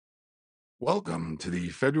Welcome to the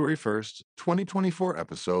February 1st, 2024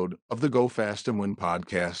 episode of the Go Fast and Win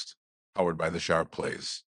podcast, powered by the Sharp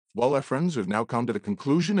Plays. Well, our friends, we've now come to the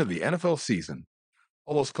conclusion of the NFL season.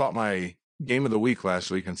 Almost caught my game of the week last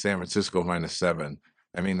week in San Francisco -7.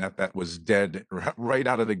 I mean, that was dead right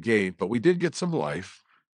out of the gate, but we did get some life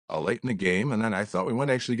late in the game, and then I thought we might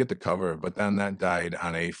actually get the cover, but then that died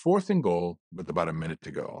on a 4th and goal with about a minute to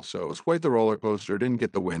go. So it was quite the roller coaster. Didn't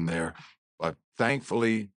get the win there, but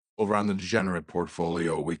thankfully, over on the degenerate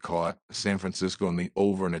portfolio, we caught San Francisco in the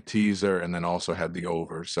over and a teaser, and then also had the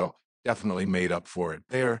over. So definitely made up for it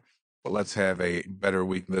there. But let's have a better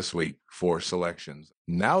week this week for selections.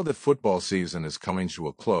 Now that football season is coming to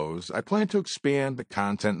a close, I plan to expand the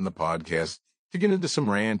content in the podcast to get into some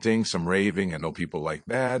ranting, some raving. I know people like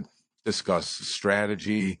that, discuss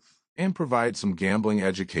strategy, and provide some gambling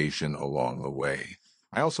education along the way.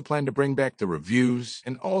 I also plan to bring back the reviews.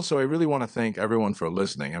 And also, I really want to thank everyone for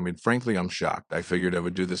listening. I mean, frankly, I'm shocked. I figured I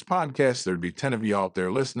would do this podcast. There'd be 10 of you out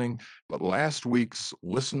there listening. But last week's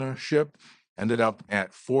listenership ended up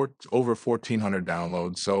at over 1,400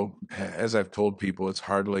 downloads. So as I've told people, it's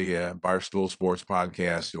hardly a Barstool Sports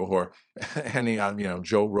podcast or any,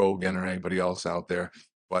 Joe Rogan or anybody else out there.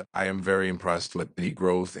 But I am very impressed with the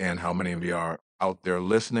growth and how many of you are out there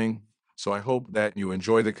listening. So I hope that you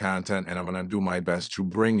enjoy the content, and I'm going to do my best to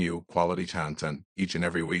bring you quality content each and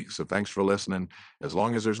every week. So thanks for listening. As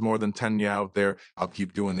long as there's more than 10 of you out there, I'll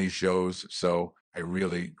keep doing these shows. So I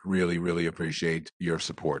really, really, really appreciate your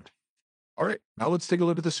support. All right, now let's take a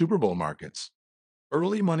look at the Super Bowl markets.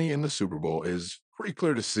 Early money in the Super Bowl is pretty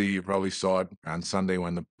clear to see. You probably saw it on Sunday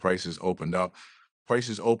when the prices opened up.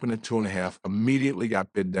 Prices opened at 2.5, immediately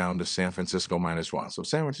got bid down to San Francisco -1. So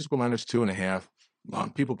San Francisco -2.5.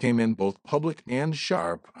 People came in both public and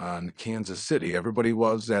sharp on Kansas City. Everybody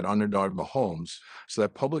was at underdog Mahomes. So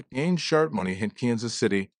that public and sharp money hit Kansas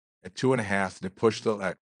City at 2.5. And it pushed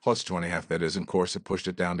at plus 2.5. That is, of course, it pushed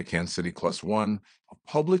it down to Kansas City +1.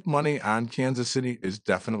 Public money on Kansas City is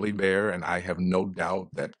definitely there, and I have no doubt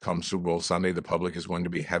that come Super Bowl Sunday, the public is going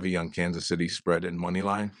to be heavy on Kansas City spread and money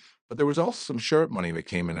line. But there was also some sharp money that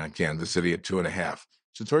came in on Kansas City at 2.5.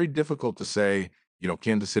 So it's very difficult to say,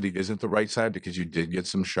 Kansas City isn't the right side because you did get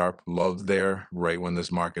some sharp love there right when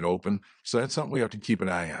this market opened. So that's something we have to keep an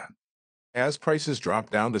eye on. As prices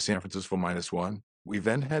dropped down to San Francisco -1, we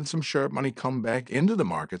then had some sharp money come back into the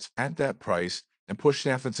markets at that price and push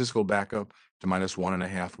San Francisco back up to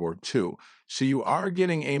 -1.5 or 2. So you are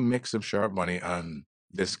getting a mix of sharp money on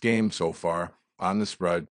this game so far on the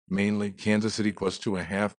spread. Mainly Kansas City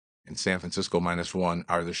 +2.5 and San Francisco -1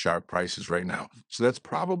 are the sharp prices right now. So that's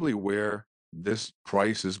probably where this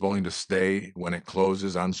price is going to stay when it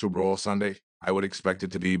closes on Super Bowl Sunday. I would expect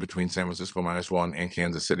it to be between San Francisco -1 and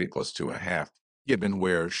Kansas City +2.5, given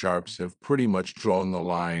where sharps have pretty much drawn the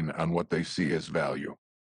line on what they see as value.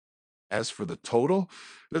 As for the total,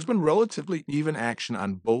 there's been relatively even action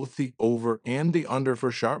on both the over and the under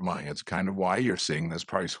for sharp money. It's kind of why you're seeing this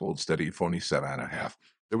price hold steady at 47.5.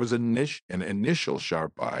 There was an initial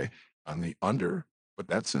sharp buy on the under, but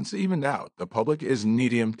that's since evened out. The public is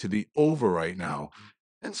medium to the over right now.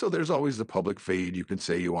 And so there's always the public fade. You can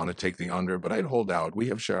say you want to take the under, but I'd hold out. We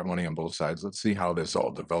have sharp money on both sides. Let's see how this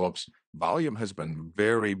all develops. Volume has been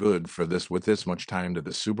very good for this with this much time to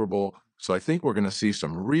the Super Bowl. So I think we're going to see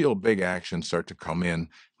some real big action start to come in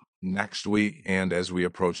next week and as we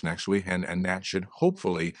approach next week. And that should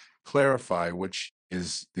hopefully clarify which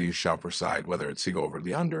is the sharper side, whether it's the over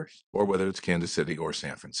the under or whether it's Kansas City or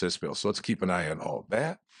San Francisco. So let's keep an eye on all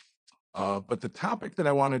that. But the topic that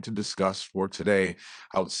I wanted to discuss for today,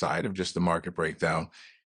 outside of just the market breakdown,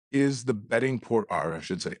 is the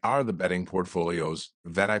are the betting portfolios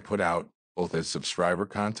that I put out both as subscriber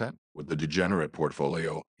content with the degenerate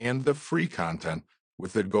portfolio and the free content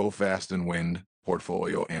with the Go Fast and Win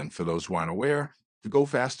portfolio. And for those who aren't aware, the Go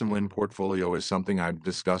Fast and Win portfolio is something I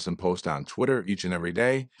discuss and post on Twitter each and every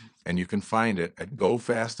day. And you can find it at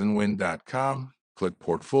gofastandwin.com. Click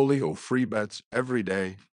portfolio, free bets every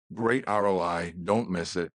day. Great ROI. Don't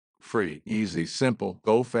miss it. Free, easy, simple.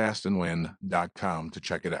 Gofastandwin.com to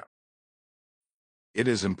check it out. It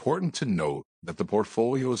is important to note that the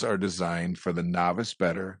portfolios are designed for the novice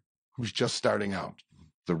bettor who's just starting out.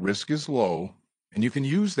 The risk is low, and you can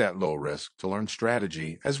use that low risk to learn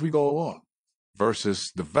strategy as we go along,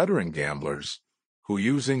 versus the veteran gamblers who,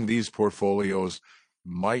 using these portfolios,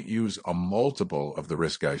 might use a multiple of the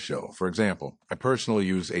risk I show. For example, I personally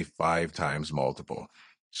use a 5 times multiple.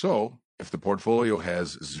 So if the portfolio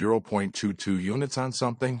has 0.22 units on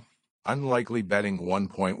something, I'm likely betting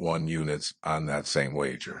 1.1 units on that same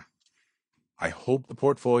wager. I hope the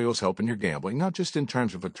portfolio is helping your gambling, not just in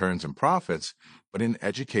terms of returns and profits, but in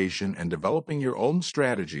education and developing your own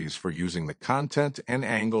strategies for using the content and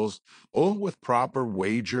angles, all with proper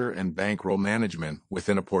wager and bankroll management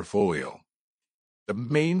within a portfolio. The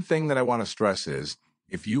main thing that I want to stress is,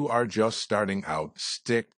 if you are just starting out,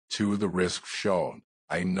 stick to the risk shown.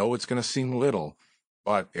 I know it's going to seem little,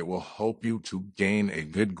 but it will help you to gain a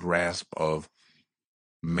good grasp of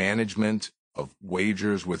management of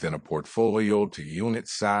wagers within a portfolio, to unit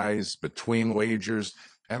size, between wagers,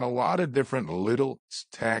 and a lot of different little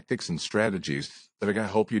tactics and strategies that are going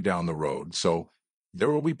to help you down the road. So there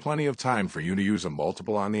will be plenty of time for you to use a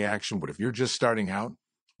multiple on the action, but if you're just starting out,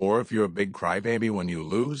 or if you're a big crybaby when you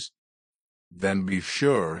lose, then be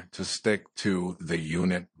sure to stick to the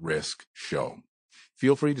unit risk show.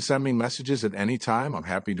 Feel free to send me messages at any time. I'm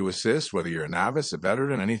happy to assist, whether you're a novice, a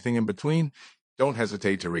veteran, anything in between. Don't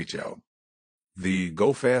hesitate to reach out. The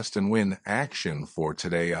Go Fast and Win action for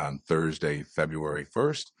today on Thursday, February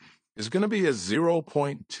 1st, is going to be a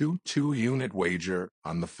 0.22 unit wager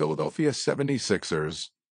on the Philadelphia 76ers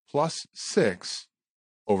 +6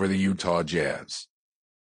 over the Utah Jazz.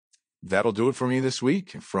 That'll do it for me this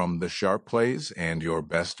week from the Sharp Plays and your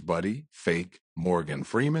best buddy, Fake Morgan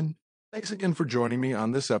Freeman. Thanks again for joining me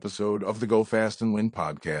on this episode of the Go Fast and Win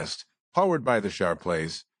podcast, powered by the Sharp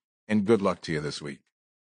Plays, and good luck to you this week.